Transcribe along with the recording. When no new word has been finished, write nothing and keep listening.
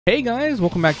Hey guys,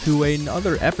 welcome back to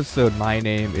another episode. My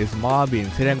name is Mobby,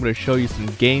 and today I'm going to show you some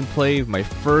gameplay of my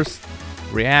first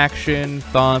reaction,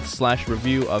 thoughts, /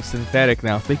 review of Synthetik.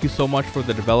 Now, thank you so much for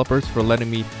the developers for letting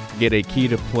me get a key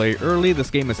to play early. This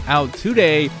game is out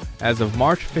today as of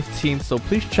March 15th, so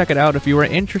please check it out if you are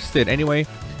interested. Anyway,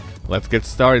 let's get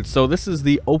started. So this is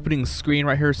the opening screen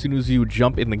right here as soon as you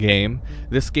jump in the game.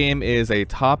 This game is a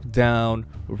top-down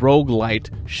rogue-lite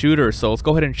shooter, so let's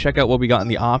go ahead and check out what we got in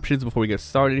the options before we get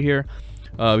started here.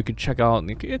 We can check out,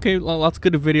 okay, lots of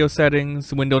good video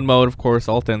settings, window mode, of course,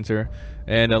 alt enter,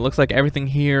 and it looks like everything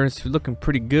here is looking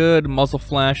pretty good. Muzzle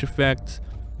flash effect,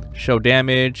 show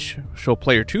damage, show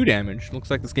player 2 damage.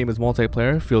 Looks like this game is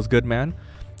multiplayer. Feels good, man.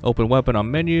 Open weapon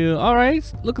on menu.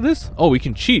 Alright, look at this. Oh, we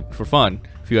can cheat for fun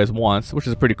if you guys want, which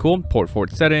is pretty cool.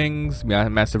 Port settings,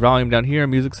 master volume down here,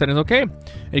 music settings. Okay, and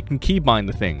you can keybind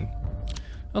the thing.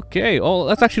 Okay, oh,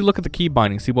 let's actually look at the key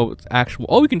binding, see what's actual.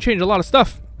 Oh, we can change a lot of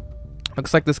stuff.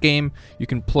 Looks like this game you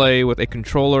can play with a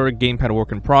controller, gamepad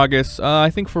work in progress. I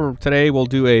think for today we'll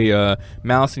do a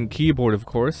mouse and keyboard, of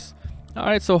course.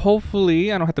 Alright, so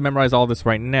hopefully I don't have to memorize all this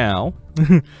right now.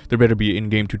 There better be an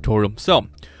in-game tutorial. So,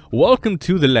 welcome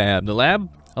to the lab. The lab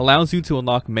allows you to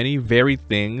unlock many varied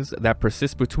things that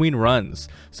persist between runs.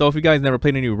 So if you guys never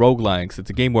played any roguelikes, it's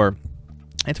a game where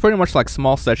it's pretty much like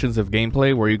small sessions of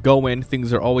gameplay where you go in,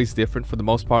 things are always different for the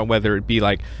most part, whether it be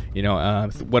like, you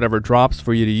know, whatever drops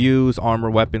for you to use,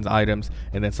 armor, weapons, items,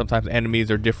 and then sometimes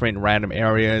enemies are different in random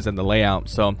areas and the layout.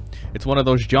 So it's one of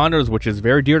those genres which is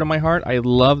very dear to my heart. I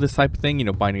love this type of thing, you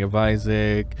know, Binding of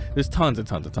Isaac. There's tons and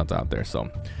tons and tons out there. So,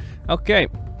 okay,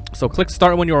 so click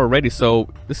start when you're ready. So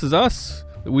this is us.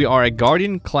 We are a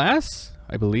Guardian class,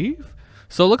 I believe.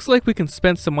 So it looks like we can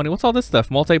spend some money. What's all this stuff?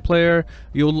 Multiplayer.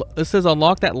 It says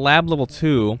unlock that lab level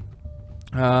 2.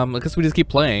 I guess we just keep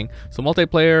playing. So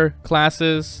multiplayer,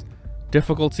 classes,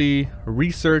 difficulty,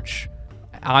 research,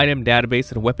 item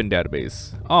database, and weapon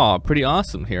database. Oh, pretty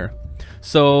awesome here.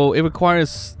 So it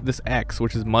requires this X,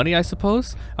 which is money, I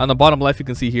suppose. On the bottom left, you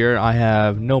can see here, I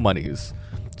have no monies.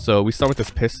 So we start with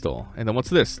this pistol. And then what's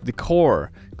this? The core,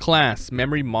 class,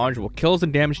 memory module. Kills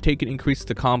and damage taken increase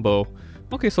the combo.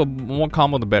 Okay, so more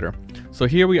combo the better. So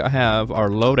here we have our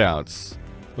loadouts.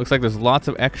 Looks like there's lots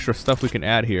of extra stuff we can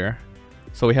add here.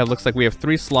 So we have, looks like we have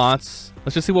 3 slots.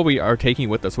 Let's just see what we are taking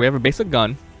with us. We have a basic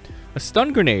gun, a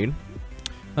stun grenade.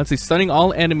 Let's see, stunning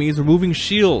all enemies, removing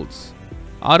shields.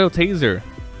 Auto taser.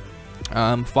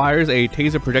 Fires a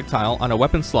taser projectile on a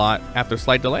weapon slot after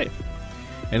slight delay.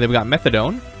 And then we got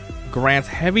methadone. Grants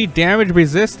heavy damage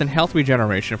resist and health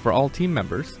regeneration for all team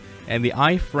members. And the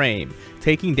iframe,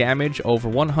 taking damage over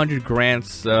 100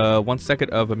 grants 1 second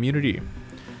of immunity.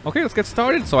 Okay, let's get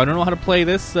started. So I don't know how to play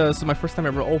this. This is my first time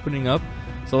ever opening up.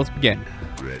 So let's begin.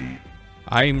 Ready.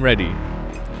 I'm ready.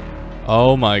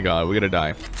 Oh my god, we're gonna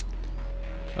die.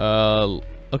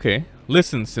 Okay.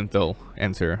 Listen, Syntho.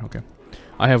 Enter. Okay.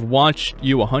 I have watched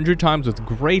you 100 times with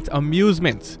great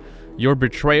amusement. Your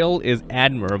betrayal is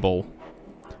admirable.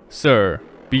 Sir,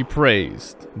 be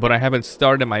praised, but I haven't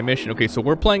started my mission. Okay, so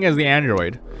we're playing as the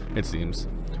android, it seems,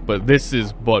 but this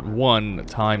is but one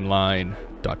timeline. ...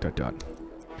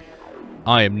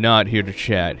 I am not here to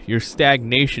chat. Your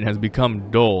stagnation has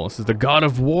become dull. This is the god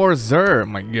of war, sir.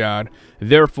 My god.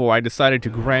 Therefore, I decided to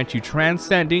grant you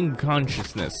transcending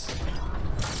consciousness.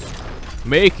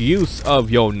 Make use of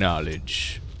your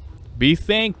knowledge. Be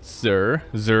thanked, sir.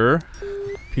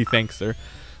 Be thanked, sir.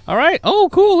 All right. Oh,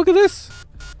 cool. Look at this.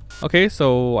 Okay,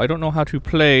 so I don't know how to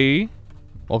play.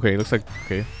 Okay, looks like,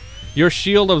 okay. Your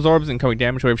shield absorbs incoming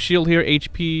damage. So we have shield here,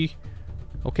 HP.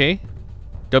 Okay.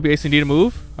 W, A, C, and D to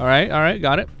move. Alright,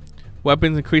 got it.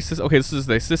 Weapons increases. Okay, this is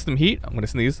the system heat. I'm gonna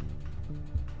sneeze.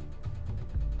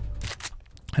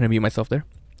 I'm gonna mute myself there.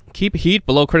 Keep heat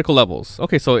below critical levels.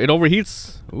 Okay, so it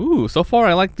overheats. Ooh, so far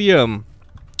I like the, right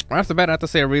off the bat, I have to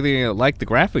say I really like the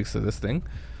graphics of this thing.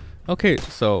 Okay,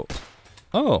 so,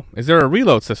 oh, is there a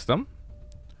reload system?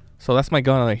 So that's my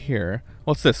gun right here.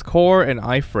 What's this? Core and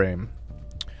iframe.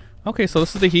 Okay, so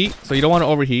this is the heat. So you don't want to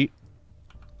overheat.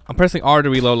 I'm pressing R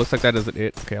to reload. Looks like that isn't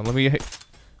it. Okay, let me hit.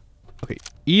 Okay,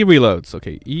 E reloads.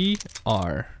 Okay, E,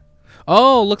 R.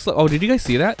 Oh, looks like. Oh, did you guys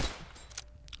see that?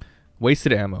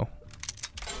 Wasted ammo.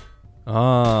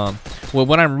 Well,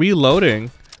 when I'm reloading,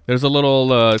 there's a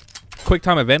little quick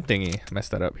time event thingy.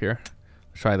 Messed that up here.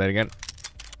 Let's try that again.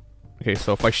 Okay,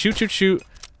 so if I shoot,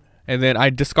 and then I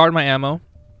discard my ammo.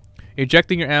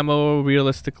 Ejecting your ammo,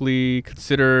 realistically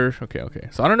consider. Okay.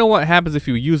 So I don't know what happens if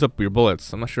you use up your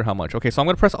bullets. I'm not sure how much. Okay, so I'm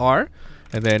gonna press R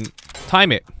and then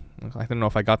time it. I don't know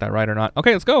if I got that right or not.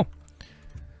 Okay, let's go.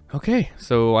 Okay,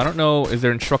 so I don't know. Is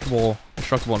there instructable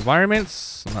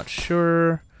environments? I'm not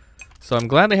sure. So I'm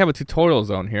glad they have a tutorial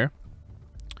zone here.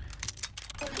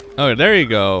 Oh, there you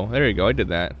go. There you go. I did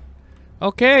that.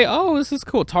 Okay. Oh, this is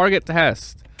cool. Target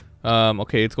test.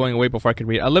 Okay, it's going away before I can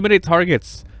read. Eliminate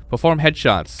targets. Perform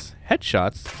headshots.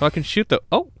 Headshots? So I can shoot the...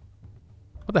 Oh.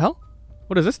 What the hell?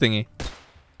 What is this thingy?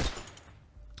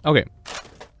 Okay.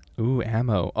 Ooh,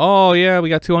 ammo. Oh, yeah. We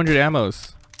got 200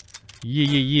 ammos.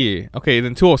 Yeah. Okay,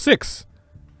 then 206.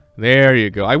 There you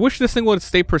go. I wish this thing would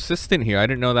stay persistent here. I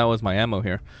didn't know that was my ammo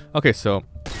here. Okay, so...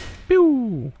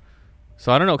 Pew!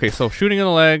 So I don't know. Okay, so shooting in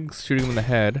the legs, shooting him in the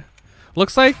head.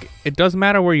 Looks like it does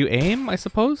matter where you aim, I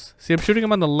suppose. See, I'm shooting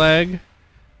him on the leg,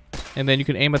 and then you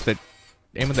can aim at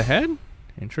the head.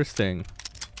 Interesting.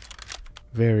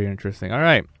 Very interesting. All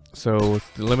right. So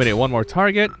let's eliminate one more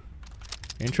target.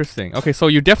 Interesting. Okay, so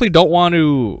you definitely don't want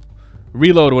to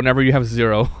reload whenever you have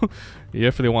 0. You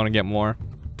definitely want to get more.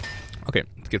 Okay,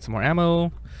 let's get some more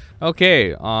ammo. Okay.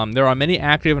 There are many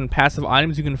active and passive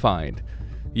items you can find.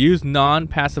 Use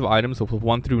non-passive items with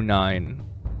 1 through 9.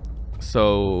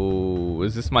 So,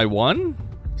 is this my 1?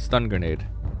 Stun grenade.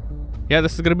 Yeah,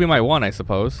 this is going to be my 1, I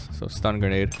suppose. So, stun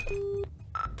grenade.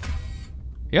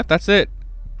 Yep, that's it.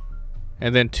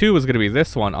 And then 2 is going to be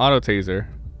this one, auto taser.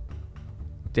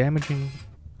 Damaging.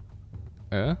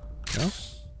 No?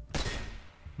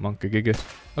 Monka giga.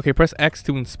 Okay, press X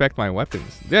to inspect my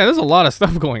weapons. Yeah, there's a lot of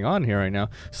stuff going on here right now.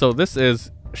 So, this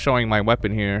is showing my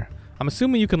weapon here. I'm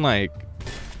assuming you can, like,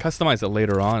 customize it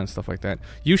later on and stuff like that.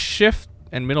 Use shift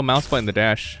and middle mouse button to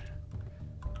dash.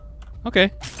 Okay.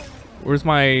 Where's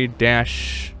my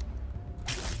dash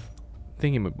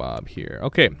thingamabob here?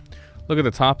 Okay. Look at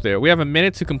the top there. We have a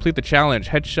minute to complete the challenge.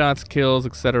 Headshots, kills,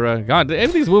 etc. God,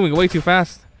 everything's moving way too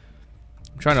fast.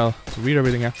 I'm trying to read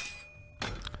everything out.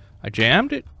 I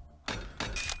jammed it?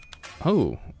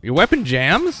 Oh. Your weapon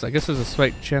jams? I guess there's a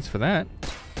slight chance for that.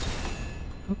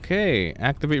 Okay.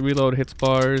 Activate reload hits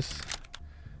bars.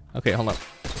 Okay, hold up.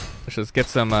 Let's just get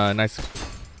some nice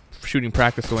shooting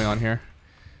practice going on here.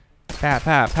 Pa,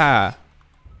 pa, pa.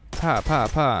 Pa, pa,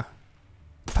 pa.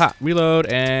 Pa, reload,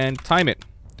 and time it.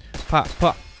 Pa,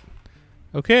 pa.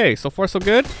 Okay, so far so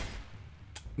good.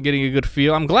 Getting a good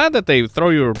feel. I'm glad that they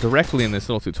throw you directly in this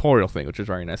little tutorial thing, which is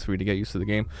very nice for you to get used to the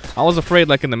game. I was afraid,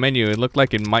 like in the menu, it looked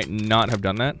like it might not have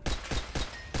done that.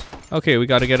 Okay, we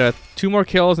got to get 2 more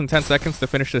kills in 10 seconds to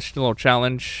finish this little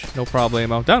challenge. No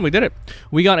problemo. Done, we did it.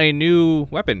 We got a new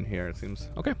weapon here, it seems.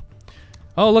 Okay.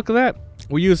 Oh, look at that.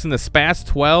 We're using the Spaz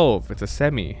 12. It's a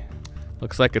semi.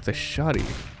 Looks like it's a shotty.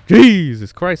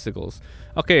 Jesus Christicles.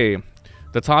 Okay.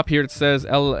 The top here, it says,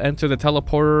 enter the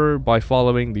teleporter by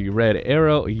following the red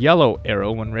arrow, yellow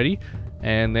arrow when ready.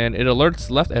 And then it alerts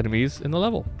left enemies in the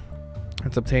level.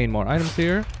 Let's obtain more items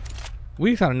here.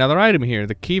 We found another item here,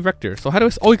 the key vector. So how do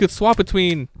we... Oh, you could swap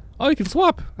between... Oh, you can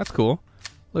swap. That's cool.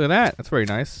 Look at that. That's very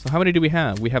nice. So how many do we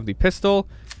have? We have the pistol.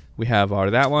 We have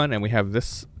that one. And we have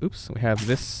this... Oops. We have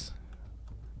this...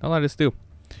 I'll let us do.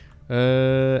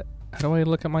 How do I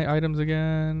look at my items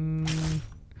again?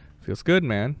 Feels good,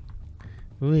 man.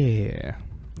 Yeah.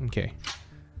 Okay.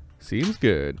 Seems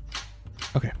good.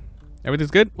 Okay. Everything's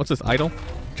good? What's this? Idle?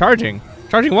 Charging.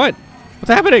 Charging what?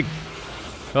 What's happening?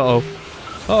 Uh-oh.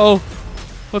 Uh-oh.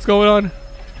 What's going on?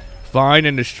 Find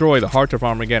and destroy the Heart of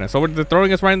Armageddon. So they're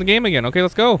throwing us right in the game again. Okay,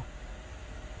 let's go.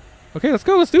 Okay, let's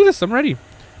go. Let's do this. I'm ready.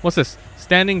 What's this?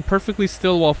 Standing perfectly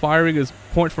still while firing is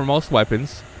point for most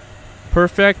weapons.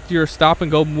 Perfect your stop and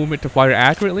go movement to fire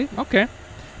accurately. Okay.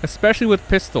 Especially with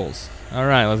pistols.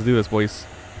 Alright, let's do this, boys.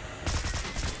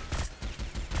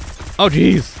 Oh,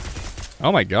 jeez.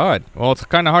 Oh, my God. Well, it's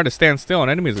kind of hard to stand still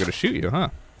and enemies are going to shoot you, huh?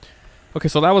 Okay,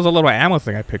 so that was a little ammo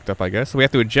thing I picked up, I guess. So we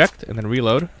have to eject and then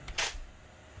reload.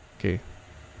 Okay.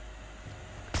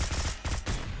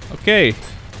 Okay.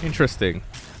 Interesting.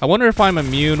 I wonder if I'm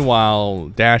immune while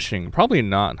dashing. Probably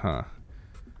not, huh?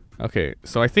 Okay,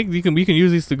 so I think we can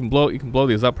use these to blow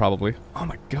these up probably. Oh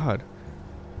my God.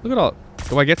 Look at all.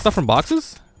 Do I get stuff from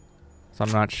boxes? So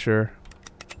I'm not sure.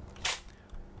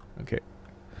 Okay.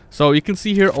 So you can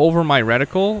see here over my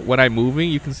reticle, when I'm moving,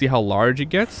 you can see how large it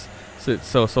gets.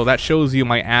 So that shows you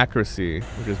my accuracy,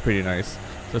 which is pretty nice.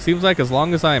 So it seems like as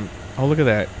long as I'm... Oh, look at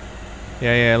that.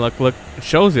 Yeah, look. It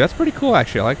shows you. That's pretty cool,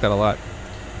 actually. I like that a lot.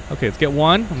 Okay, let's get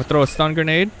one. I'm going to throw a stun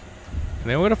grenade. And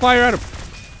then we're going to fire at him.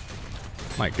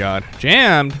 My God.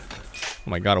 Jammed. Oh,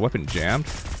 my God. A weapon jammed.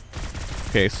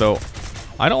 Okay, so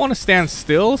I don't want to stand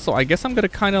still, so I guess I'm going to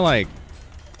kind of, like,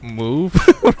 move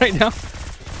right now.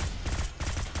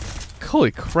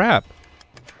 Holy crap.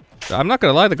 I'm not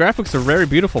gonna lie, the graphics are very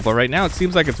beautiful, but right now it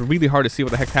seems like it's really hard to see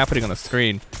what the heck's happening on the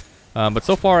screen. But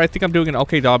so far, I think I'm doing an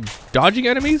okay job dodging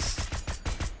enemies.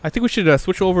 I think we should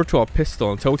switch over to a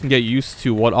pistol until we can get used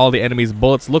to what all the enemies'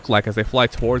 bullets look like as they fly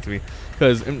towards me.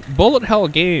 Because in bullet hell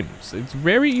games, it's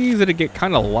very easy to get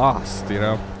kind of lost, you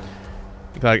know?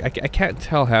 Because I can't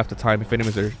tell half the time if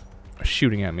enemies are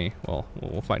shooting at me. Well,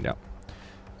 we'll find out.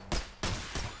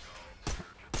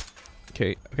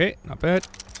 Okay, okay, not bad.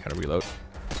 Gotta reload.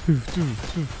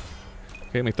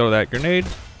 Okay, let me throw that grenade.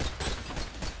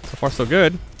 So far, so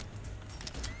good.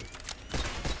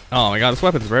 Oh my god, this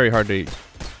weapon's very hard to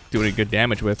do any good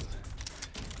damage with.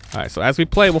 Alright, so as we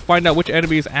play, we'll find out which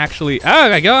enemies actually... Oh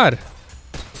my god!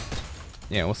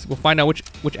 Yeah, we'll find out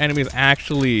which enemies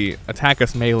actually attack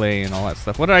us melee and all that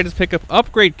stuff. What did I just pick up?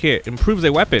 Upgrade kit. Improves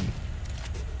a weapon.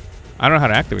 I don't know how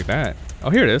to activate that. Oh,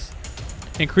 here it is.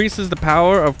 Increases the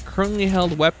power of currently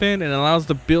held weapon and allows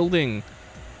the building...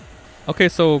 Okay,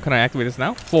 so can I activate this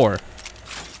now? 4.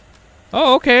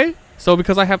 Oh, okay. So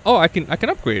because I have... Oh, I can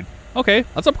upgrade. Okay,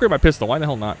 let's upgrade my pistol. Why the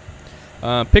hell not?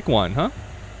 Pick one, huh?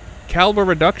 Caliber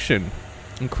reduction.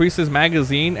 Increases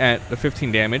magazine at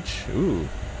 15 damage. Ooh.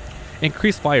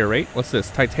 Increased fire rate. What's this?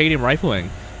 Titanium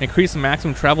rifling. Increase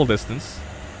maximum travel distance.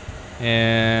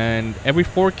 And every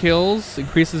 4 kills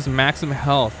increases maximum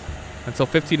health until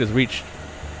 15 is reached.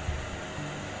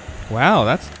 Wow,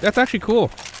 that's actually cool.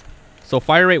 So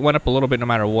fire rate went up a little bit no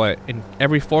matter what. And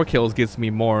every 4 kills gives me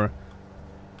more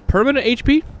permanent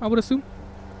HP, I would assume.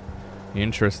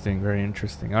 Interesting, very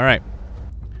interesting. All right.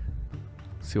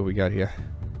 Let's see what we got here.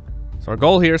 So our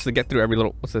goal here is to get through every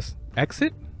little... What's this?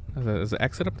 Exit? Is the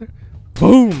exit up there?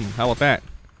 Boom! How about that?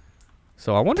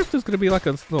 So I wonder if there's going to be like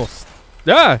a little...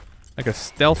 like a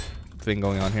stealth thing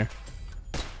going on here.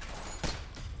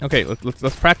 Okay,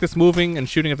 let's practice moving and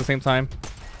shooting at the same time.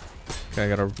 Okay, I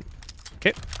gotta...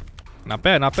 Okay. Not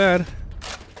bad, not bad.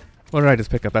 What did I just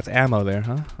pick up? That's ammo there,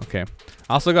 huh? Okay.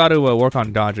 I also got to work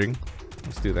on dodging.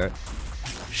 Let's do that.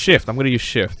 Shift. I'm going to use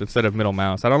shift instead of middle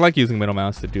mouse. I don't like using middle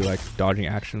mouse to do like dodging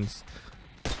actions.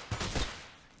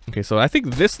 Okay, so I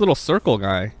think this little circle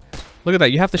guy... Look at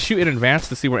that. You have to shoot in advance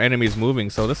to see where enemy is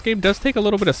moving. So this game does take a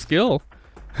little bit of skill.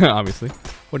 Obviously.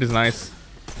 Which is nice.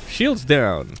 Shields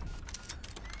down.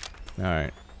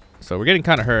 Alright. So we're getting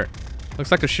kind of hurt. Looks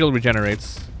like the shield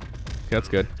regenerates. Okay, that's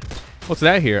good. What's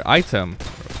that here? Item.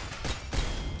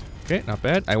 Okay, not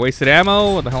bad. I wasted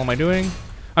ammo. What the hell am I doing?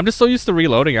 I'm just so used to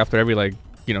reloading after every, like,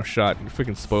 you know, shot. It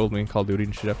freaking spoiled me in Call of Duty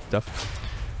and shit stuff.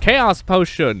 Chaos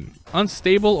Potion.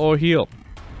 Unstable or heal.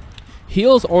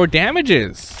 Heals or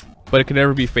damages, but it can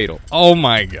never be fatal. Oh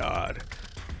my god.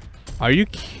 Are you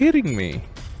kidding me?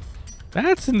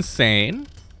 That's insane.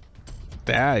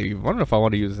 I wonder if I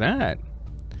want to use that.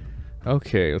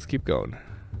 Okay, let's keep going.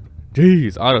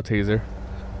 Jeez, auto taser.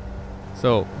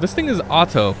 So this thing is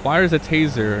auto. Fires a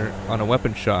taser on a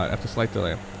weapon shot after slight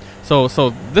delay. So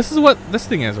this is what this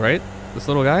thing is, right? This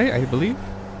little guy, I believe.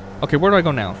 Okay, where do I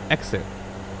go now? Exit.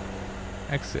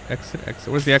 Exit, exit, exit.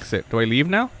 Where's the exit? Do I leave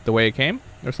now? The way I came?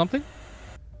 Or something?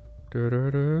 I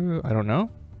don't know.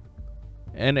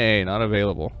 NA, not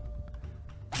available.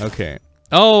 Okay.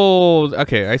 Oh,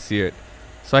 okay, I see it.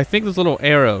 So I think there's a little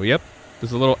arrow. Yep.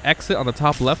 There's a little exit on the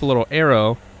top left, a little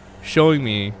arrow showing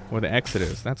me where the exit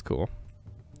is. That's cool.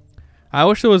 I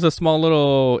wish there was a small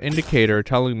little indicator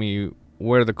telling me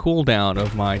where the cooldown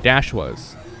of my dash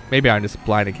was. Maybe I'm just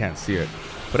blind and can't see it.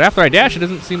 But after I dash, it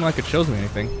doesn't seem like it shows me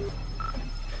anything.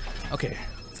 Okay,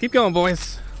 let's keep going,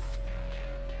 boys.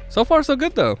 So far, so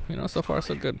good, though. You know, so far,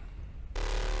 so good.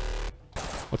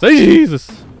 What's that?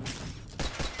 Jesus!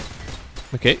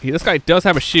 Okay, this guy does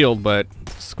have a shield, but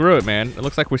screw it, man. It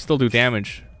looks like we still do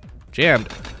damage. Jammed.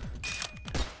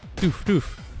 Doof,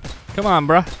 doof. Come on,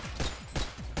 bruh.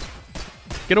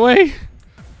 Get away!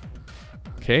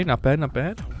 Okay, not bad, not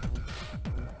bad.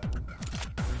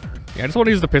 Yeah, I just want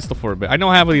to use the pistol for a bit. I know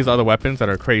I have these other weapons that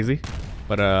are crazy,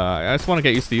 but I just want to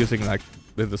get used to using like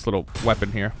this little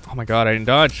weapon here. Oh my god, I didn't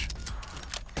dodge.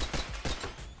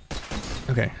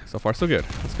 Okay, so far so good.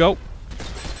 Let's go.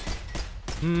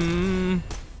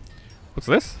 What's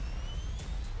this?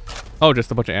 Oh,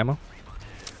 just a bunch of ammo.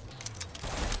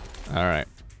 Alright.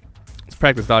 Let's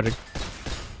practice dodging.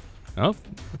 Oh,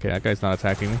 okay, that guy's not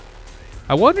attacking me.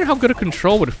 I wonder how good a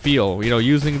control would feel, you know,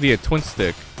 using the twin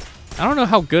stick. I don't know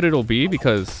how good it'll be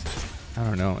because, I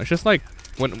don't know. It's just like,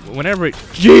 whenever it...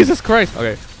 Jesus Christ!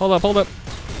 Okay, hold up, hold up.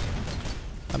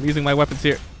 I'm using my weapons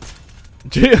here.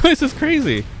 This is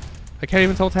crazy. I can't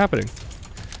even tell what's happening.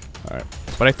 Alright.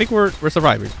 But I think we're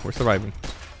surviving. We're surviving.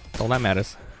 That's all that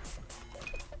matters.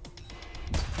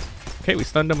 Okay, we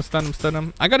stunned him, we stunned him, stunned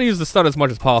him. I gotta use the stun as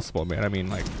much as possible, man. I mean,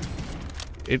 like...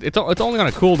 It's only on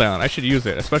a cooldown. I should use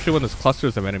it, especially when there's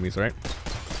clusters of enemies, right?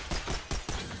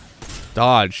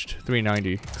 Dodged.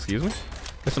 390. Excuse me?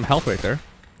 There's some health right there.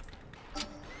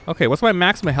 Okay, what's my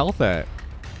maximum health at?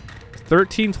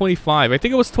 1325. I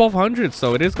think it was 1200,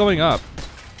 so it is going up.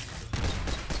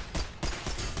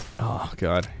 Oh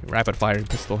god, rapid firing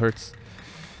pistol hurts.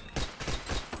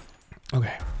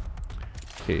 Okay.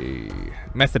 Okay,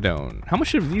 methadone. How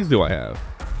much of these do I have?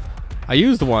 I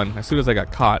used one as soon as I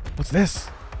got caught. What's this?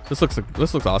 This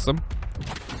looks awesome.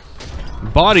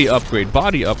 Body upgrade,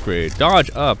 dodge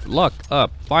up, luck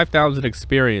up, 5,000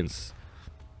 experience.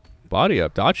 Body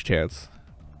up, dodge chance.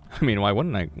 I mean, why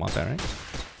wouldn't I want that, right?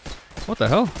 What the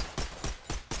hell?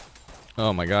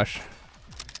 Oh my gosh.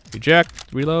 Eject,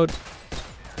 reload.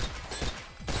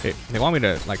 Okay, they want me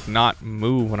to like not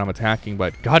move when I'm attacking,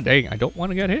 but god dang, I don't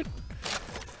want to get hit.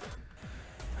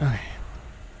 Okay.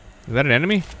 Is that an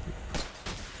enemy?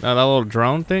 That little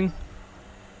drone thing?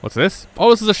 What's this? Oh,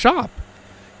 this is a shop.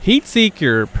 Heat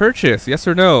Seeker, purchase, yes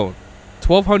or no?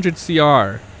 1200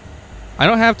 CR. I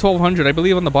don't have 1200. I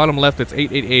believe on the bottom left it's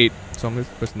 888. So I'm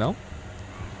just press no.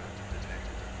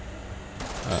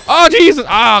 Oh Jesus!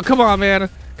 Oh, come on, man.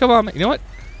 Come on, man. You know what?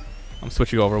 I'm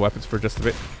switching over weapons for just a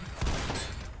bit.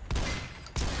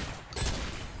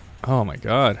 Oh my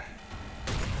god.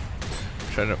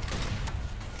 Shut up.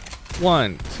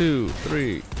 1, 2,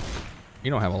 3.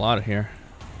 You don't have a lot of here.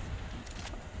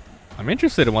 I'm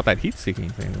interested in what that heat-seeking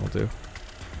thing will do.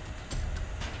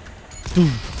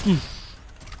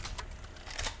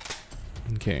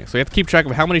 Okay, so you have to keep track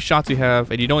of how many shots you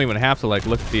have, and you don't even have to like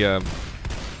look at the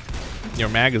your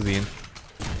magazine.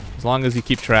 As long as you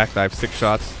keep track, I have 6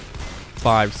 shots.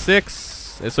 5, 6.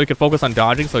 So you can focus on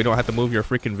dodging, so you don't have to move your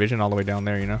freaking vision all the way down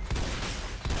there, you know?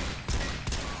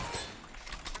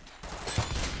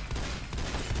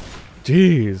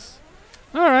 Jeez.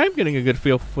 Alright, I'm getting a good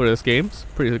feel for this game. It's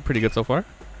pretty good so far.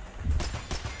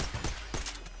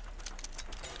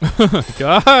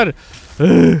 God!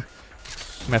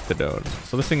 Methadone.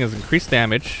 So this thing has increased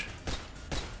damage.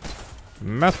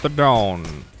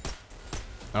 Methadone.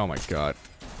 Oh my god.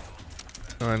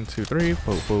 1, 2, 3.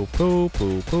 Poo, poo, poo,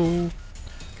 poo, poo.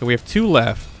 Okay, we have 2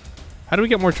 left. How do we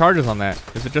get more charges on that?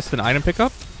 Is it just an item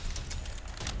pickup?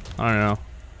 I don't know.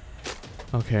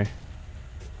 Okay.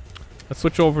 Let's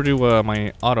switch over to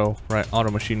my auto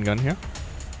machine gun here.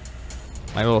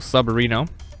 My little submarino.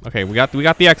 Okay, we got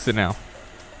the exit now.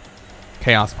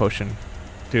 Chaos potion.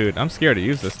 Dude, I'm scared to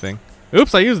use this thing.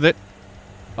 Oops, I used it.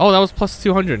 Oh, that was plus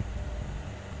 200.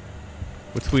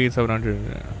 Between 700.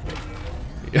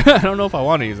 Yeah. I don't know if I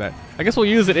want to use that. I guess we'll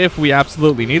use it if we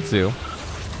absolutely need to.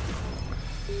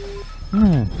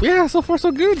 Yeah, so far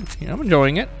so good. Yeah, I'm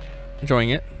enjoying it.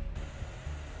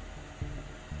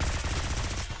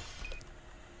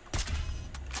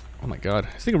 Oh my god,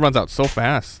 this thing runs out so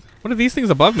fast. What are these things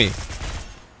above me?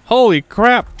 Holy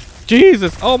crap.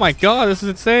 Jesus, oh my god, this is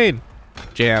insane.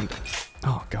 Jammed.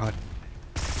 Oh god.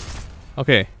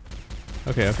 Okay.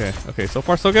 Okay, so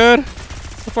far so good.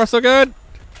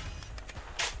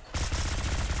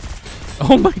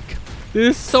 Oh my god,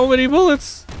 there's so many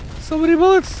bullets.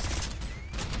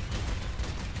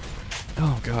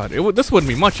 Oh god, this would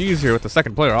be much easier with the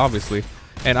second player, obviously.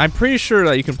 And I'm pretty sure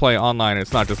that you can play online,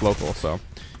 it's not just local, so.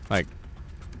 Like,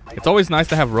 it's always nice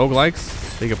to have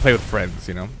roguelikes that you can play with friends,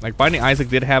 you know? Like, Binding Isaac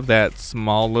did have that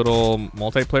small little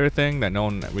multiplayer thing that no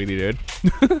one really did.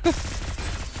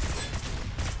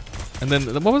 And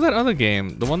then, what was that other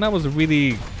game? The one that was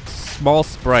really small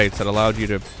sprites that allowed you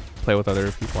to play with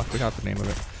other people. I forgot the name of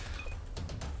it.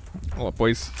 Oh,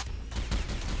 boys.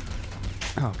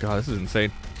 Oh, God, this is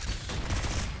insane.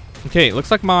 Okay, it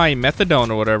looks like my methadone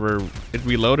or whatever, it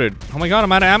reloaded. Oh my God,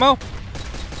 I'm out of ammo?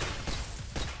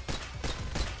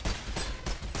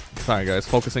 Sorry guys,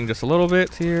 focusing just a little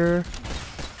bit here.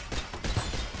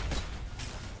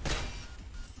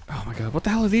 Oh my god, what the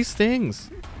hell are these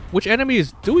things? Which enemy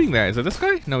is doing that? Is it this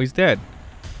guy? No, he's dead.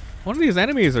 One of these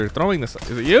enemies are throwing this.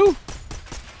 Is it you?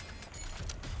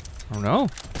 I don't know.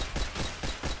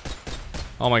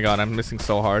 Oh my god, I'm missing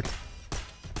so hard.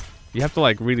 You have to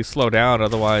like really slow down,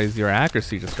 otherwise your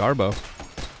accuracy just garbo.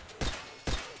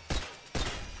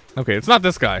 Okay, it's not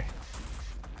this guy.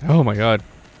 Oh my god.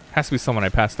 Has to be someone I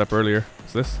passed up earlier.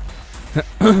 What's this?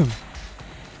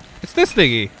 It's this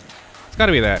thingy. It's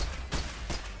gotta be that.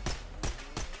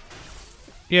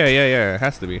 Yeah. It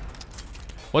has to be.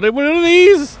 What are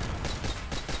these?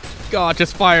 God,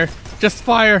 just fire.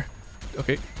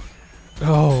 Okay.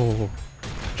 Oh.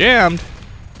 Jammed.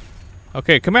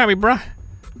 Okay, come at me, bruh.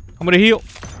 I'm gonna heal.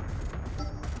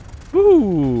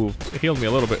 Ooh. It healed me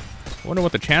a little bit. I wonder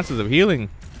what the chances of healing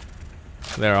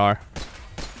there are.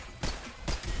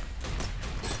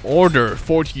 Order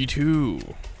 42.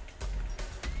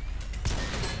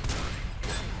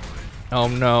 Oh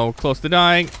no, close to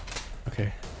dying.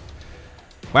 Okay.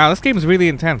 Wow, this game is really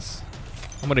intense.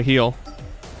 I'm gonna heal.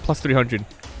 Plus 300.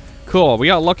 Cool, we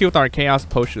got lucky with our chaos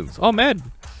potions. Oh, med!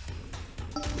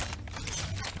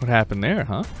 What happened there,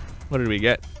 huh? What did we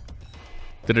get?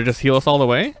 Did it just heal us all the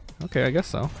way? Okay, I guess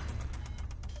so.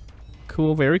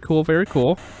 Cool, very cool, very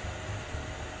cool.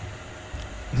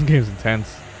 This game's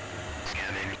intense.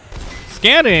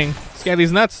 Scanning! Scan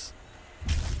these nuts!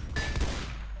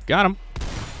 Got him.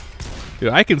 Dude,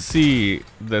 I can see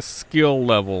the skill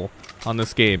level on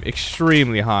this game.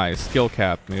 Extremely high. Skill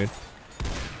cap, dude.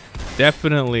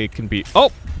 Definitely can be...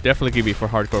 Oh! Definitely can be for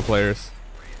hardcore players.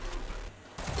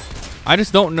 I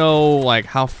just don't know, like,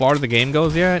 how far the game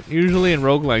goes yet. Usually in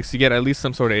roguelikes, you get at least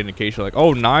some sort of indication, like,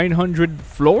 oh, 900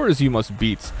 floors you must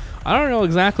beat. I don't know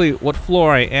exactly what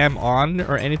floor I am on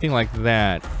or anything like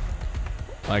that.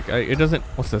 Like, it doesn't...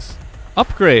 What's this?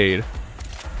 Upgrade.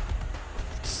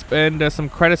 Spend some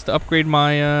credits to upgrade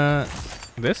my,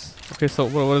 this? Okay, so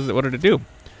what is it? What did it do?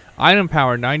 Item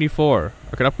power, 94.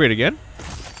 I can upgrade again?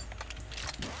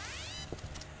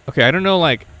 Okay, I don't know,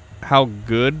 like, how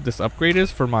good this upgrade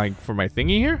is for my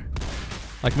thingy here.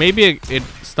 Like, maybe it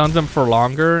stuns them for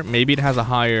longer. Maybe it has a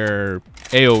higher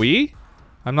AoE.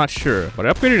 I'm not sure, but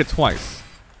I upgraded it twice.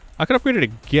 I could upgrade it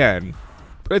again,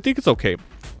 but I think it's okay.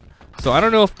 So I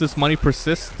don't know if this money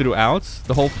persists throughout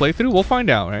the whole playthrough. We'll find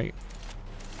out, right?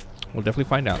 We'll definitely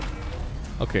find out.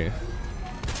 Okay.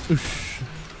 Oosh.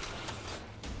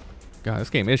 God, this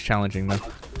game is challenging, though.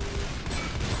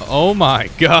 Oh my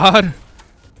god!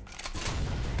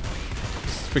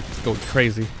 Freaking going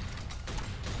crazy.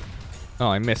 Oh,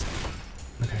 I missed.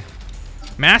 Okay.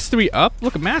 Mastery up?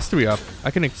 Look at mastery up.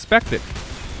 I can expect it.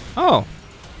 Oh.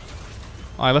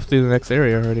 Oh, I left to the next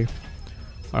area already.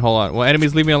 Alright, hold on. Will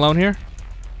enemies leave me alone here?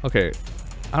 Okay.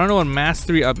 I don't know what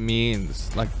mastery up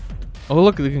means. Like, oh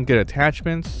look, you can get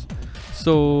attachments.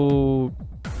 So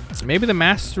maybe the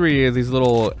mastery is these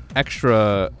little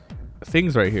extra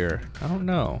things right here. I don't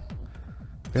know.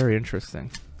 Very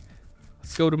interesting.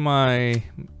 Let's go to my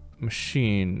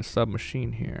machine,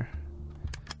 sub-machine here.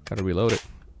 Gotta reload it.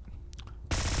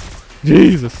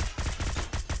 Jesus.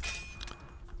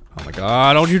 Oh my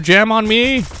god, don't you jam on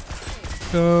me!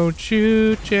 Don't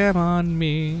you jam on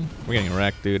me. We're getting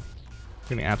wrecked, dude. We're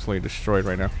getting absolutely destroyed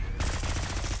right now.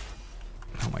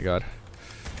 Oh my god.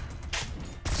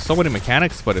 So many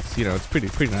mechanics, but it's, you know, it's pretty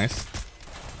nice.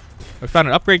 I found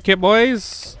an upgrade kit,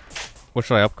 boys. What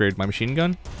should I upgrade? My machine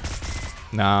gun?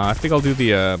 Nah, I think I'll do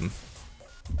the, I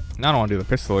don't want to do the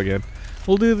pistol again.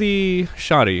 We'll do the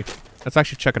shoddy. Let's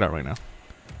actually check it out right now.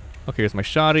 Okay, here's my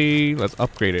shoddy. Let's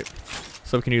upgrade it.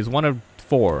 So we can use one of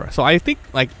 4. So I think,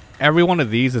 like, every one of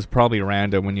these is probably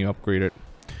random when you upgrade it.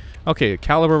 Okay,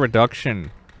 caliber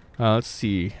reduction. Let's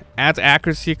see. Adds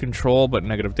accuracy, control, but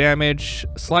negative damage.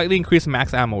 Slightly increase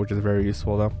max ammo, which is very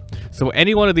useful, though. So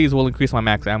any one of these will increase my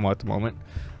max ammo at the moment.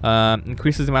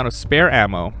 Increases the amount of spare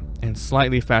ammo. And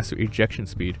slightly faster ejection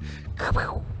speed.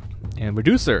 And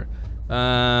reducer.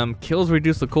 Kills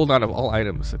reduce the cooldown of all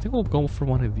items. I think we'll go for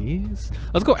one of these.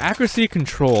 Let's go accuracy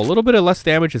control. A little bit of less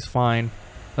damage is fine.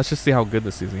 Let's just see how good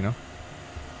this is, you know?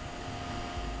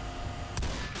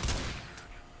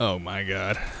 Oh my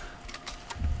god.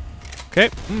 Okay.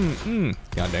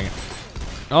 God dang it.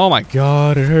 Oh my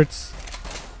god, it hurts.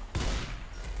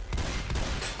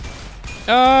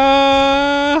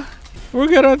 We're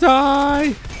gonna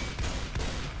die.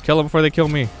 Kill them before they kill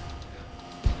me.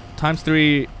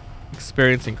 ×3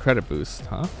 experiencing credit boost,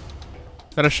 huh?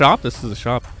 Is that a shop? This is a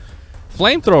shop.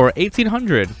 Flamethrower,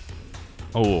 1800.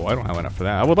 Oh, I don't have enough for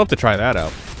that. I would love to try that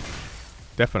out.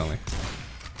 Definitely.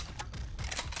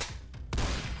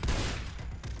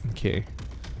 Okay.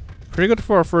 Pretty good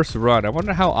for our first run. I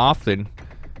wonder how often,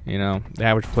 you know, the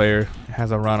average player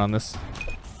has a run on this.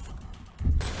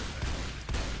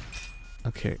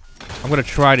 Okay. I'm gonna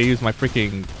try to use my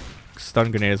freaking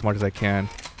stun grenade as much as I can.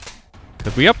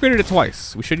 Because we upgraded it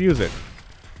twice. We should use it.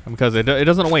 Because it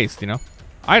doesn't waste, you know?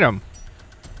 Item.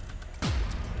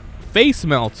 Face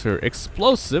melter.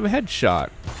 Explosive headshot.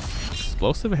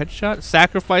 Explosive headshot?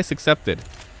 Sacrifice accepted.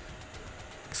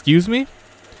 Excuse me?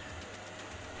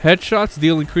 Headshots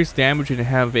deal increased damage and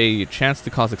have a chance to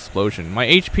cause explosion. My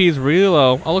HP is really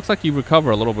low. Oh, looks like you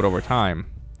recover a little bit over time.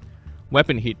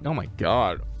 Weapon heat. Oh my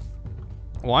god.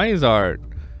 Why is our...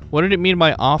 What did it mean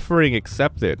by offering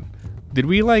accepted? Did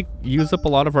we, like, use up a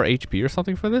lot of our HP or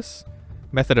something for this?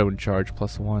 Methadone charge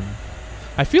 +1.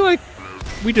 I feel like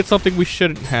we did something we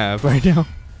shouldn't have right now.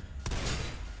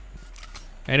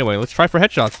 Anyway, let's try for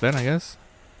headshots then, I guess.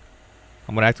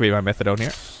 I'm gonna activate my methadone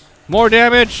here. More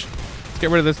damage! Let's get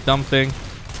rid of this dumb thing.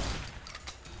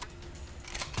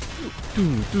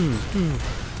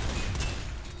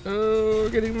 Oh, we're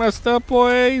getting messed up,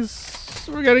 boys.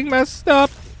 We're getting messed up.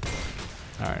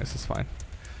 Alright, this is fine.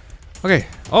 Okay.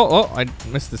 Oh, I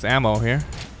missed this ammo here.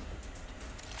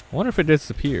 I wonder if it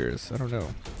disappears. I don't know.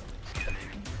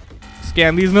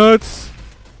 Scan these nuts.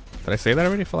 Did I say that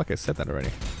already? I feel like I said that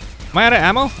already. Am I out of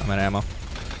ammo? I'm out of ammo.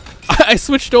 I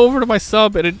switched over to my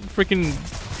sub and it freaking...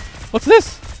 What's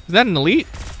this? Is that an elite?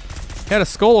 He had a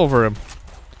skull over him.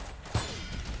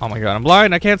 Oh my god, I'm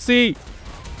blind. I can't see.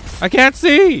 I can't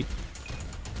see.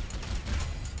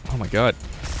 Oh my god.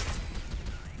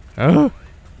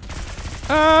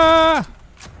 Ah!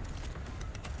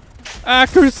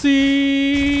 Accuracy!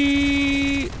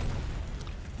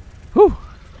 Whew.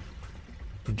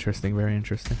 Interesting, very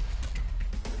interesting.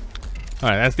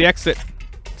 Alright, that's the exit.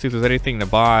 See if there's anything to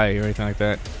buy or anything like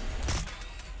that.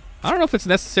 I don't know if it's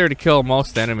necessary to kill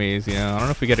most enemies, you know. I don't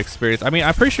know if we get experience. I mean,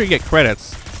 I'm pretty sure you get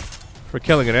credits for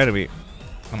killing an enemy.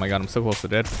 Oh my god, I'm so close to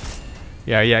dead.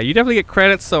 Yeah, you definitely get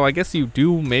credits, so I guess you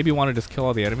do maybe want to just kill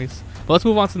all the enemies. But let's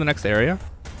move on to the next area.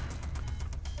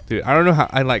 Dude, I don't know how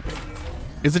I like...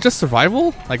 Is it just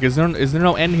survival? Like, is there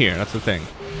no end here? That's the thing.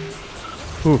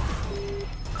 Whew.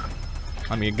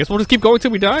 I mean, I guess we'll just keep going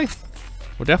till we die.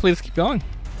 We'll definitely just keep going.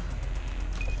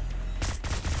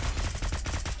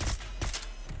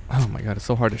 Oh my god, it's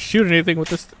so hard to shoot anything with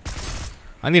this.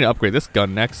 I need to upgrade this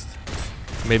gun next.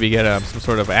 Maybe get some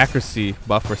sort of accuracy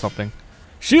buff or something.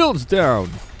 Shields down.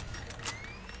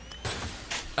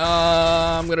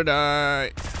 I'm gonna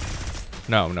die.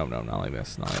 No, not like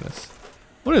this. Not like this.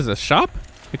 What is this? Shop?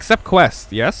 Accept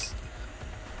quest. Yes.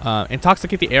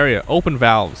 Intoxicate the area. Open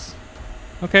valves.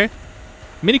 Okay.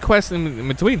 Mini quests in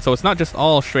between, so it's not just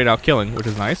all straight out killing, which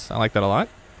is nice. I like that a lot.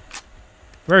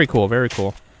 Very cool. Very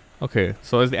cool. Okay,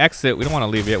 so as the exit, we don't want to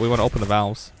leave yet. We want to open the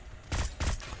valves.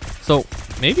 So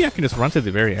maybe I can just run to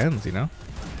the very ends, you know?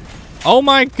 Oh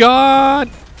my god!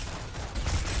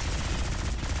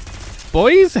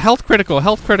 Boys, health critical,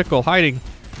 hiding.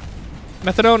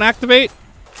 Methadone, activate.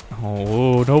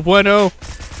 Oh, no bueno.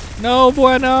 No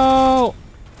bueno.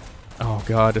 Oh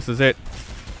god, this is it.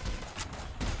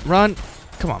 Run.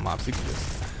 Come on, Mobs, you can do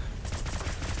this.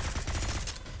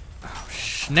 Oh,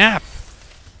 snap.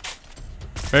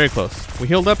 Very close. We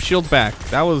healed up, shield back.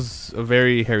 That was a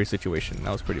very hairy situation.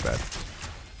 That was pretty bad.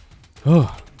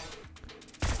 Oh.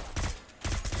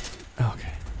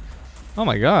 Okay. Oh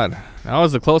my god. That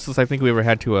was the closest I think we ever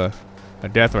had to a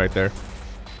death right there.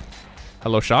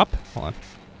 Hello, shop? Hold on.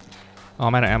 Oh,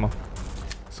 I'm out of ammo.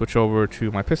 Switch over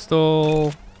to my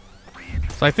pistol.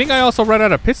 So I think I also run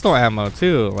out of pistol ammo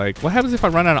too. Like, what happens if I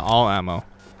run out of all ammo?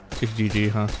 It's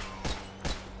GG, huh?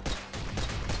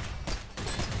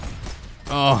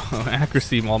 Oh,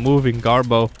 accuracy while moving.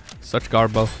 Garbo. Such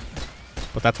garbo.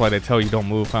 But that's why they tell you don't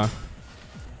move, huh?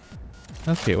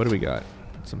 Okay, what do we got?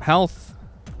 Some health.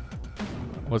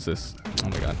 What's this? Oh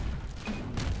my god.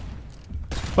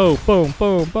 Boom, boom,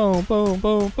 boom, boom, boom,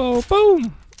 boom, boom,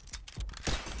 boom.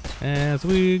 As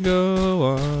we go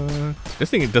on. This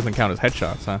thing doesn't count as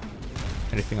headshots, huh?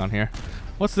 Anything on here?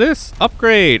 What's this?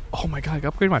 Upgrade. Oh my god, I can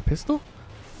upgrade my pistol?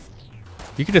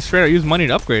 You can just straight out use money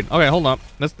to upgrade. Okay, hold up.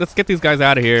 Let's get these guys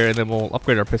out of here and then we'll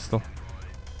upgrade our pistol.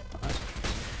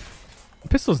 The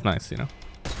pistol's nice, you know.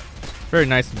 Very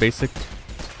nice and basic.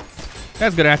 It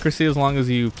has good accuracy as long as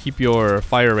you keep your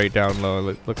fire rate down low,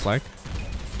 it looks like.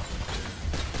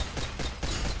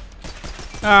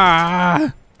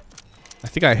 Ah! I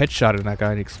think I headshotted that guy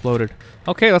and he exploded.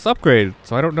 Okay, let's upgrade.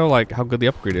 So I don't know like how good the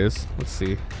upgrade is. Let's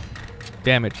see.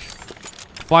 Damage.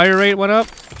 Fire rate went up.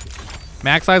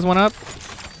 Max size went up.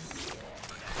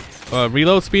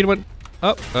 Reload speed went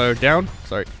up. Down.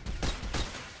 Sorry.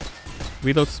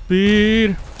 Reload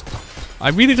speed. I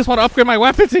really just want to upgrade my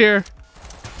weapons here.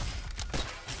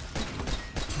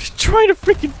 I'm just trying to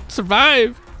freaking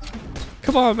survive.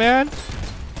 Come on, man.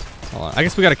 Hold on. I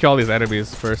guess we gotta kill all these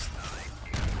enemies first.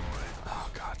 Oh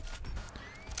god.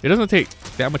 It doesn't take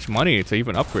that much money to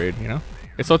even upgrade, you know?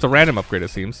 So it's a random upgrade, it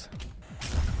seems.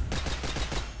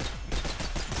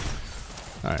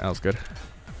 Alright, that was good.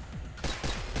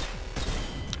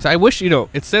 So I wish, you know,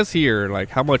 it says here like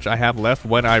how much I have left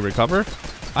when I recover.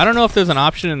 I don't know if there's an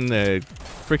option in the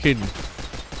freaking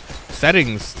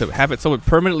settings to have it so it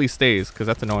permanently stays, because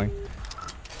that's annoying.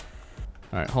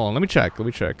 Alright, hold on, let me check.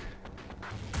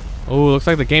 Oh, looks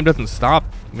like the game doesn't stop,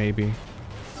 maybe.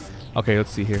 Okay,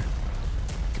 let's see here.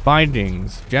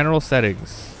 Bindings, general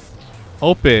settings.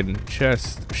 Open,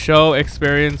 chest, show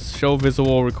experience, show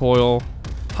visual recoil,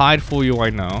 hide full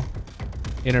UI now.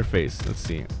 Interface, let's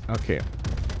see. Okay.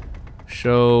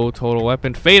 Show total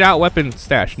weapon, fade out weapon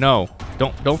stash. No,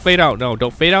 don't fade out. No,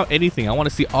 don't fade out anything. I want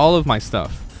to see all of my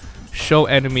stuff. Show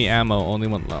enemy ammo, only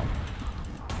when low.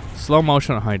 Slow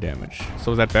motion, high damage.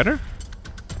 So is that better?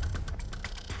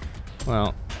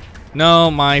 Well,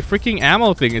 no, my freaking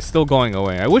ammo thing is still going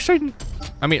away. I wish I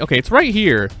mean, okay, it's right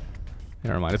here.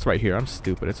 Never mind, it's right here. I'm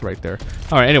stupid. It's right there.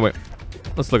 All right, anyway,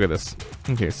 let's look at this.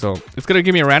 Okay, so it's gonna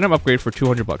give me a random upgrade for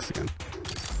 200 bucks again.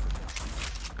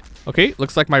 Okay,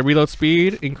 looks like my reload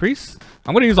speed increased.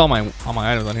 I'm gonna use all my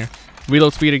items on here.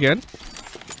 Reload speed again.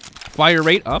 Fire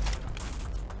rate up.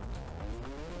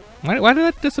 Why did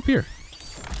that disappear?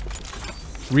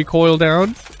 Recoil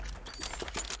down.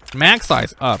 Mag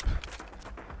size up.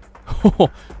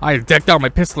 I decked out my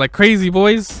pistol like crazy,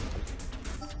 boys.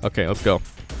 Okay, let's go.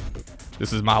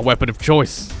 This is my weapon of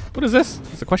choice. What is this?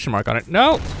 There's a question mark on it.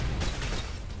 No! What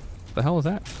the hell is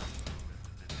that?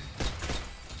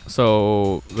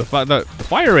 So, the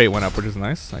fire rate went up, which is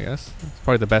nice, I guess. It's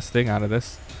probably the best thing out of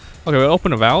this. Okay, we'll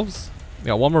open the valves. We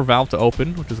got one more valve to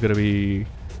open, which is going to be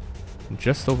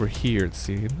just over here, it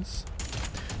seems.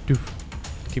 Dude,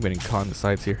 keep getting caught on the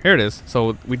sides here. Here it is.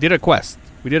 So, we did a quest.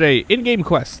 We did a in-game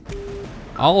quest.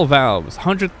 All valves,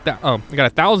 we got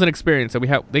 1,000 experience,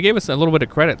 and they gave us a little bit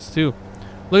of credits too.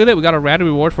 Look at that, we got a random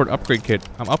reward for an upgrade kit.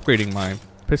 I'm upgrading my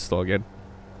pistol again.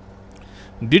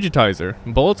 Digitizer.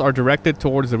 Bullets are directed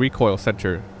towards the recoil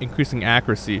center, increasing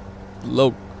accuracy.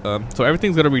 So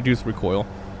everything's gonna reduce recoil.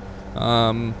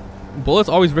 Bullets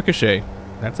always ricochet.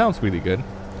 That sounds really good.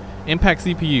 Impact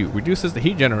CPU reduces the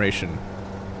heat generation,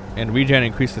 and regen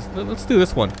increases. Let's do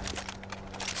this one.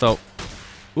 So.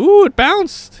 Ooh, it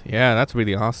bounced! Yeah, that's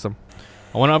really awesome.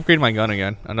 I want to upgrade my gun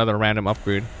again. Another random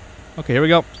upgrade. Okay, here we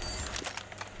go.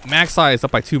 Max size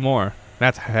up by 2 more.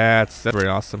 That's very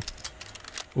awesome.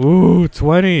 Ooh,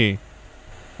 20.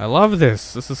 I love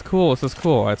this. This is cool. This is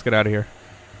cool. All right, let's get out of here.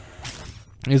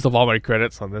 Use all my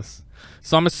credits on this.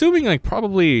 So I'm assuming like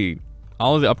probably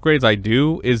all of the upgrades I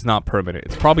do is not permanent.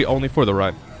 It's probably only for the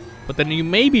run. But then you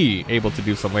may be able to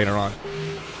do some later on.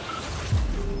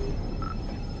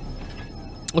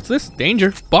 What's this?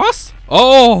 Danger. Boss?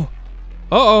 Oh!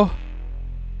 Uh-oh.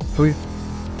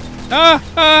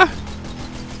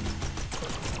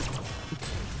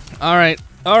 Alright.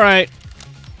 Alright.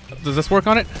 Does this work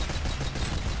on it?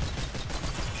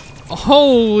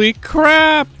 Holy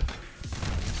crap!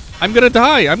 I'm gonna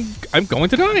die. I'm going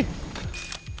to die.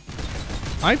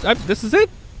 This is it.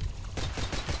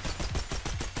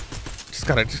 Just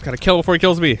gotta kill before he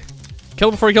kills me.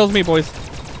 Kill before he kills me, boys.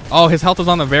 Oh, his health is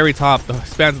on the very top.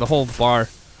 Spans the whole bar.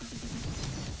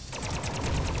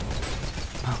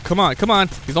 Oh, come on, come on.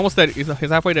 He's almost dead. He's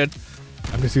halfway dead.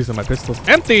 I'm just using my pistols.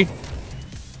 Empty!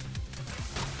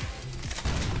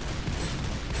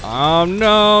 Oh,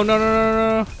 no, no, no, no,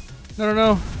 no. No,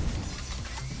 no, no.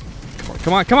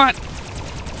 Come on, come on.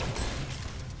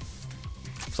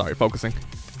 Sorry, focusing.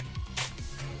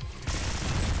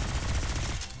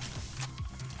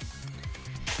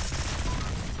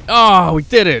 Oh, we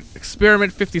did it!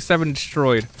 Experiment 57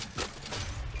 destroyed.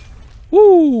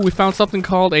 Woo! We found something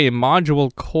called a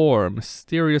module core.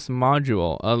 Mysterious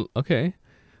module. Okay.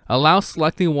 Allow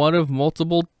selecting one of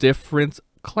multiple different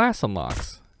class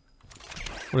unlocks.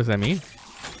 What does that mean?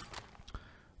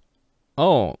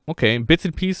 Oh, okay. Bits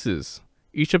and pieces.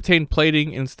 Each obtained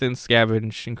plating instance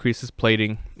scavenge increases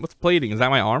plating. What's plating? Is that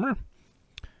my armor?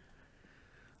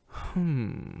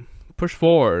 Push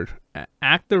forward.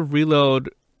 Active reload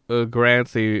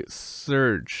grants a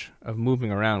surge of moving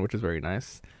around, which is very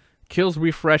nice. Kills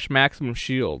refresh maximum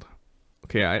shield.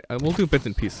 Okay, we'll do bits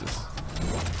and pieces.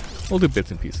 We'll do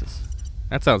bits and pieces.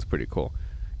 That sounds pretty cool.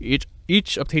 Each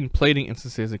obtained plating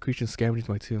instances increasing scavenging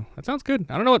by 2. That sounds good.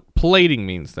 I don't know what plating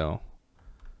means though.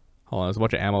 Hold on, there's a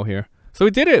bunch of ammo here. So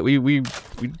we did it. We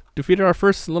defeated our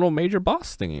first little major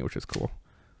boss thingy, which is cool.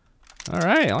 All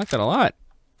right, I like that a lot.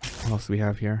 What else do we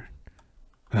have here?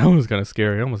 That was kind of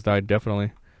scary. I almost died,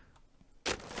 definitely.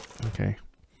 Okay.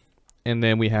 And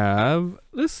then we have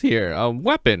this here, a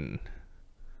weapon.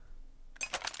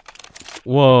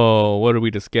 Whoa, what did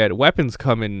we just get? Weapons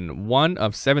come in 1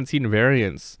 of 17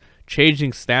 variants.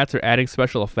 Changing stats or adding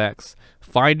special effects.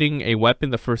 Finding a weapon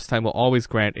the first time will always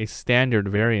grant a standard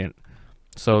variant.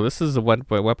 So this is a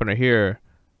weapon right here.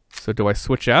 So do I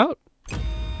switch out?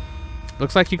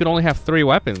 Looks like you can only have 3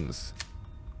 weapons.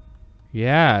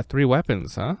 Yeah, 3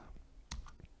 weapons, huh?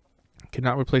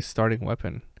 Cannot replace starting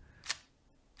weapon.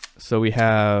 So we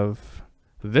have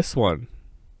this one.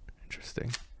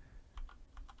 Interesting.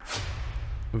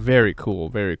 Very cool,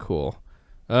 very cool.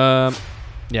 Yeah,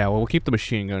 well, we'll keep the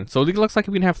machine gun. So it looks like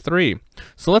we can have 3.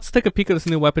 So let's take a peek at this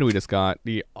new weapon we just got.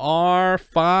 The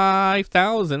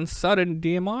R5000 Sudden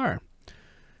DMR.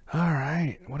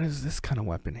 Alright, what is this kind of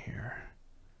weapon here?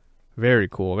 Very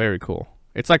cool, very cool.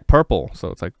 It's like purple, so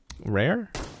it's like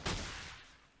rare?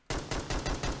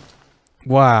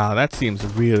 Wow, that seems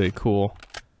really cool.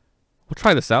 We'll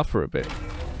try this out for a bit.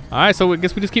 Alright, so I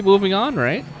guess we just keep moving on,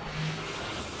 right?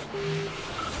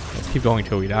 Let's keep going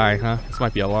till we die, huh? This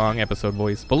might be a long episode,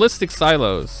 boys. Ballistic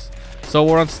silos. So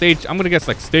we're on stage, I'm gonna guess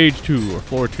like stage 2 or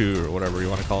floor 2 or whatever you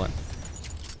want to call it.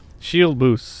 Shield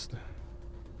boost.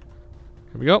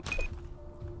 Here we go.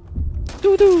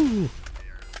 Doo-doo!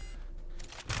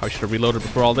 I should have reloaded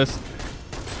before all this.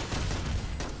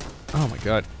 Oh my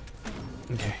god.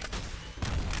 Okay.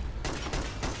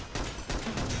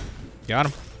 Got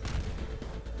him.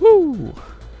 Woo!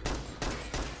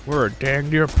 We're dang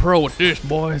near pro with this,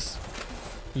 boys.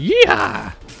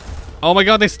 Yeah! Oh my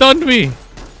god, they stunned me!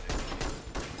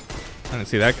 I didn't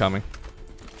see that coming.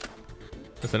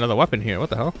 There's another weapon here.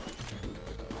 What the hell?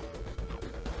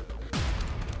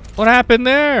 What happened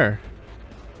there?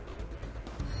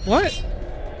 What?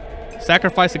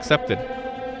 Sacrifice accepted.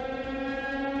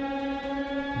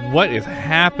 What is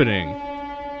happening?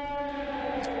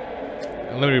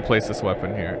 Let me replace this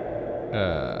weapon here.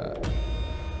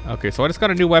 Okay, so I just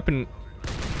got a new weapon.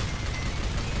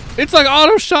 It's like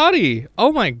auto shotty.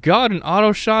 Oh my god, an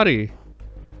auto shotty.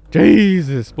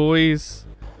 Jesus, boys.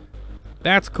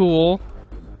 That's cool.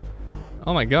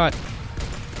 Oh my god.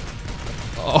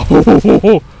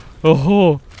 Oh,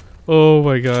 oh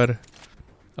my god.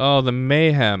 Oh, the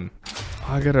mayhem.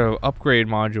 I got a upgrade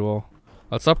module.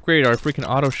 Let's upgrade our freaking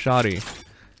auto shotty.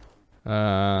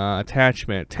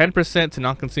 Attachment. 10% to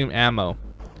not consume ammo.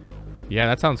 Yeah,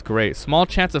 that sounds great. Small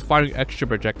chance of firing extra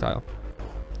projectile.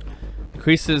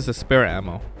 Increases the spare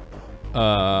ammo.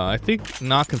 I think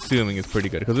not consuming is pretty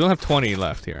good because we only have 20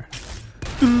 left here.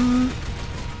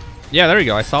 Yeah, there you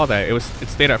go. I saw that. It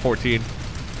stayed at 14.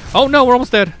 Oh no, we're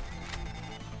almost dead.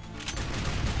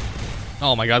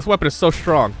 Oh my god, this weapon is so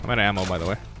strong. I'm out of ammo, by the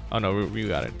way. Oh no, we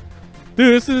got it.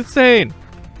 Dude, this is insane.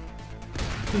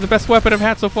 This is the best weapon I've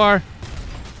had so far.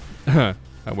 I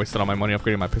wasted all my money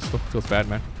upgrading my pistol. Feels bad,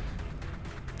 man.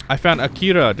 I found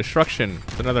Akira Destruction.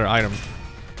 It's another item.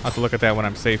 I'll have to look at that when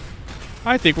I'm safe.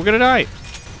 I think we're gonna die.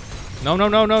 No, no,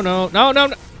 no, no, no. No, no,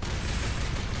 no.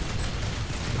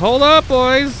 Hold up,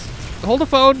 boys. Hold the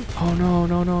phone. Oh no,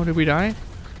 no, no. Did we die?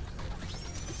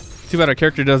 Too bad our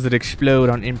character doesn't explode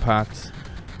on impact.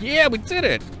 Yeah, we did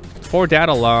it. 4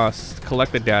 data lost.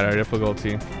 Collected data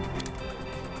difficulty.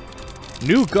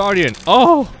 New Guardian.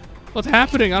 Oh, what's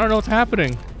happening? I don't know what's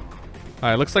happening. All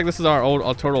right, looks like this is our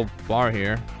old total bar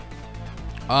here.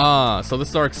 Ah, so this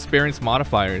is our experience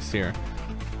modifiers here.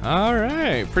 All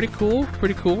right, pretty cool,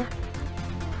 pretty cool.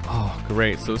 Oh,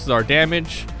 great. So this is our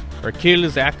damage, our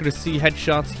kills, accuracy,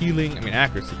 headshots, healing. I mean,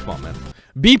 accuracy, come on, man.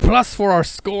 B+ for our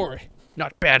score.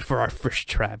 Not bad for our first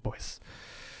try, boys.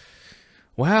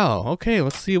 Wow, okay,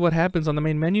 let's see what happens on the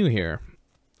main menu here.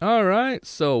 All right,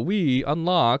 so we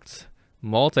unlocked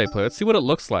multiplayer. Let's see what it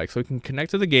looks like. So we can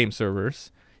connect to the game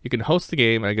servers. You can host the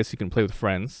game. I guess you can play with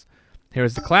friends.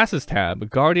 Here's the classes tab.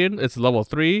 Guardian, it's level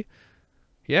 3.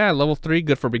 Yeah, level 3,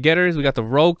 good for beginners. We got the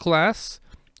rogue class.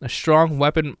 A strong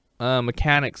weapon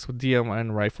mechanics with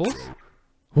DM rifles.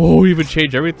 Whoa, even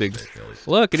change everything.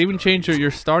 Look, it even changed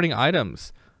your starting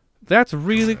items. That's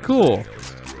really cool.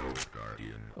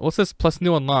 What's this plus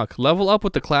new unlock? Level up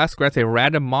with the class grants a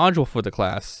random module for the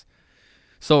class.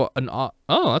 So,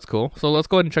 oh, that's cool. So let's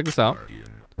go ahead and check this out.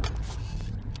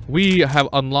 We have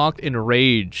unlocked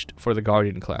Enraged for the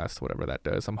Guardian class, whatever that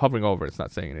does. I'm hovering over it, it's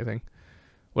not saying anything.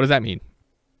 What does that mean?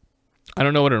 I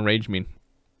don't know what Enraged mean.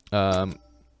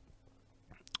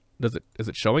 Is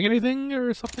it showing anything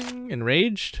or something?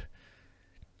 Enraged?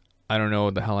 I don't know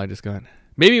what the hell I just got.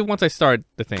 Maybe once I start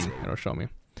the thing, it'll show me.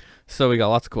 So we got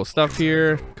lots of cool stuff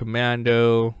here.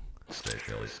 Commando.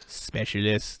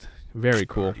 Specialist. Very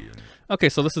cool. Okay,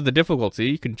 so this is the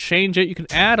difficulty. You can change it. You can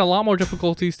add a lot more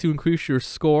difficulties to increase your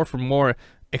score for more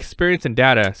experience and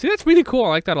data. See, that's really cool. I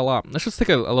like that a lot. Let's just take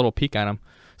a little peek at them.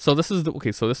 So this is the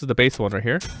so this is the base one right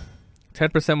here.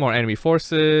 10% more enemy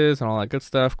forces and all that good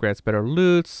stuff. Grants better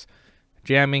loots.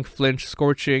 Jamming, flinch,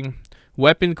 scorching.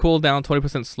 Weapon cooldown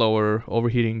 20% slower.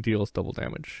 Overheating deals double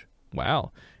damage.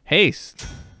 Wow. Haste.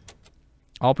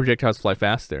 All projectiles fly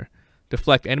faster.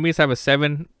 Deflect. Enemies have a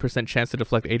 7% chance to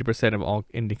deflect 80% of all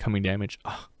incoming damage.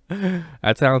 Oh,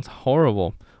 that sounds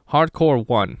horrible. Hardcore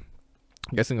 1.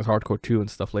 I'm guessing it's Hardcore 2 and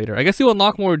stuff later. I guess you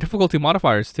unlock more difficulty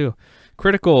modifiers too.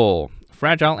 Critical.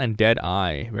 Fragile and Dead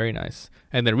Eye. Very nice.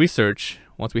 And then Research.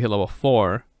 Once we hit level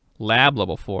 4. Lab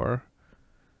level 4.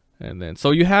 And then,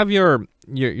 so you have your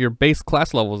base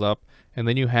class levels up. And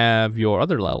then you have your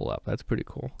other level up. That's pretty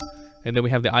cool. And then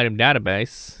we have the item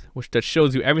database, which that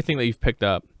shows you everything that you've picked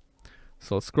up.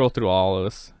 So let's scroll through all of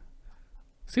this.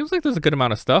 Seems like there's a good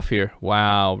amount of stuff here.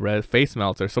 Wow, red face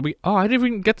melter. So I didn't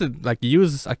even get to like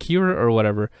use Akira or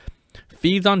whatever.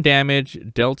 Feeds on damage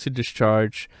dealt to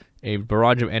discharge a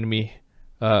barrage of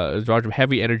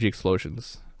heavy energy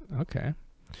explosions. Okay.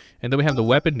 And then we have the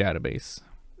weapon database.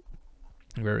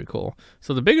 Very cool.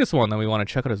 So the biggest one that we want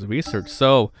to check out is research.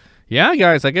 So yeah,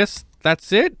 guys, I guess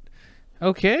that's it.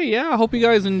 Okay, yeah, I hope you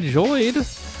guys enjoyed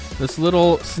this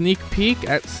little sneak peek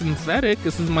at Synthetik.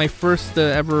 This is my first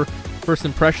ever first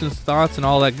impressions, thoughts, and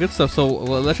all that good stuff. So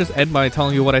let's just end by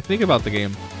telling you what I think about the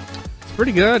game. It's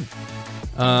pretty good.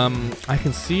 I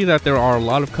can see that there are a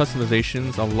lot of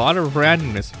customizations, a lot of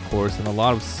randomness, of course, and a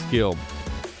lot of skill.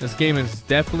 This game is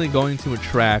definitely going to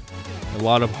attract a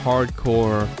lot of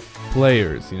hardcore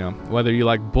players, you know, whether you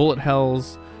like bullet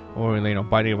hells or, you know,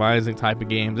 Binding of Isaac type of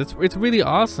games. It's really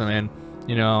awesome, and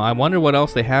you know, I wonder what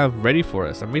else they have ready for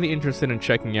us. I'm really interested in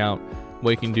checking out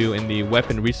what you can do in the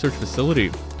weapon research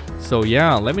facility. So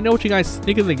yeah, let me know what you guys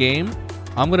think of the game.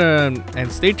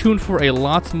 And stay tuned for a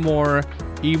lot more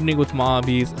Evening with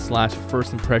Mobbies /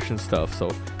 first impression stuff. So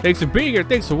thanks for being here,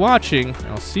 thanks for watching, and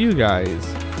I'll see you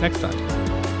guys next time.